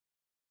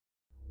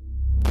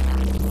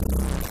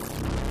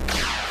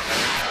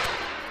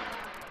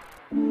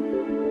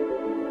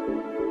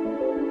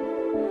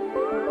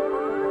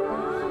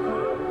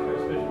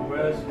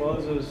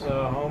as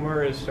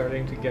Homer is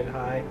starting to get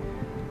high,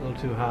 a little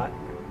too hot.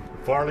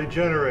 Farley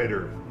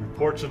generator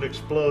reports an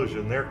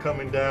explosion. They're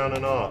coming down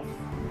and off.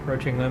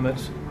 Approaching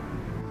limits.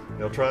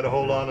 They'll try to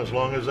hold on as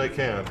long as they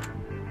can.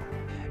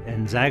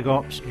 In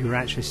ZagOps, you're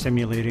actually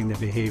simulating the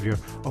behavior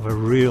of a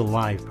real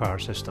live power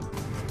system.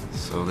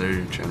 So their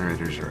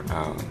generators are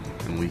out,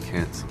 and we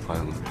can't supply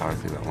them with power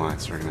through that line,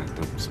 so we're going to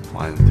have to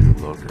supply them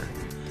through local.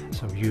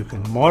 So you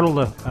can model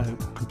a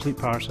complete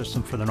power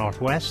system for the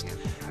Northwest,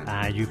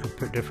 you can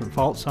put different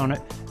faults on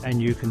it,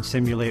 and you can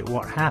simulate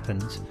what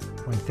happens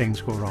when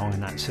things go wrong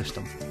in that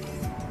system.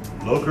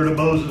 Loker to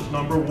Moses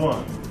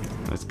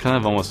 #1. It's kind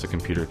of almost a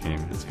computer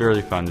game. It's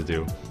very fun to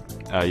do.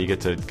 You get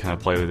to kind of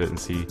play with it and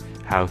see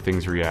how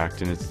things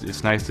react, and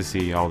it's nice to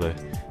see all the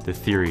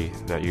theory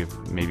that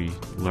you've maybe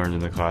learned in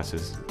the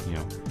classes,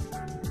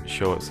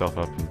 show itself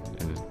up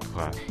in the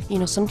class.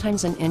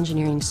 Sometimes an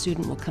engineering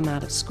student will come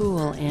out of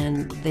school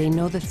and they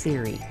know the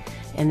theory,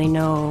 and they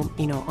know,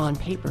 on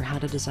paper how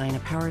to design a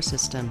power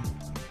system.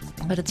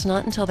 But it's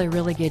not until they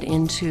really get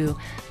into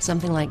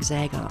something like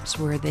ZagOps,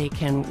 where they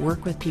can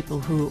work with people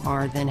who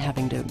are then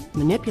having to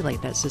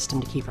manipulate that system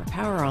to keep our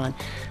power on,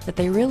 that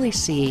they really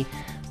see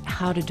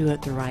how to do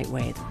it the right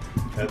way.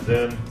 And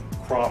then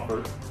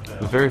Crawford.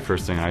 The very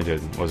first thing I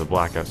did was a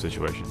blackout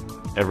situation.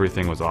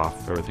 Everything was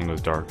off, everything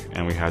was dark,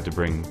 and we had to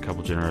bring a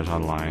couple generators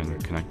online,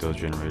 connect those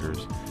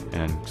generators,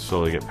 and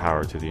slowly get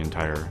power to the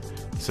entire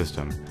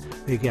system.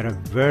 They get a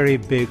very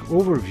big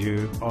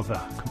overview of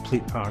a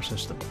complete power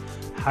system.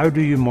 How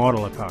do you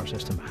model a power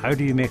system? How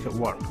do you make it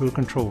work? Who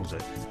controls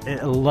it?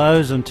 It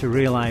allows them to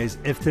realize,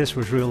 if this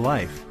was real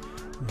life,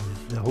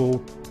 the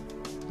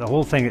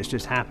whole thing that's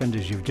just happened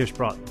is you've just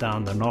brought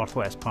down the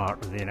northwest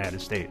part of the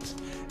United States.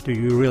 Do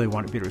you really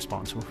want to be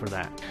responsible for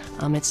that?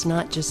 It's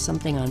not just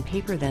something on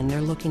paper then. They're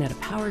looking at a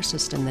power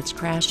system that's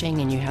crashing,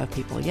 and you have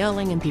people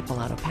yelling and people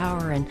out of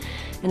power, and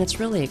it's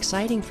really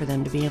exciting for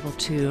them to be able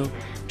to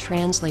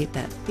translate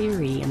that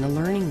theory and the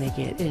learning they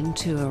get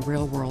into a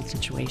real world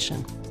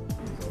situation.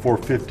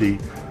 450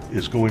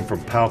 is going from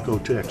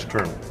Palco to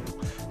external.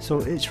 So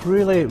it's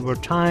really, we're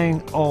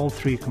tying all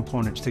three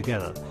components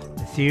together.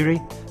 The theory,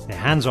 the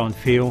hands-on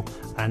feel,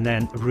 and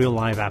then real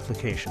live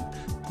application.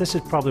 This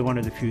is probably one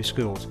of the few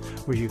schools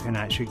where you can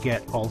actually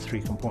get all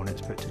three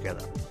components put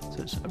together.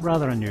 So it's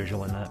rather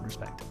unusual in that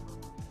respect.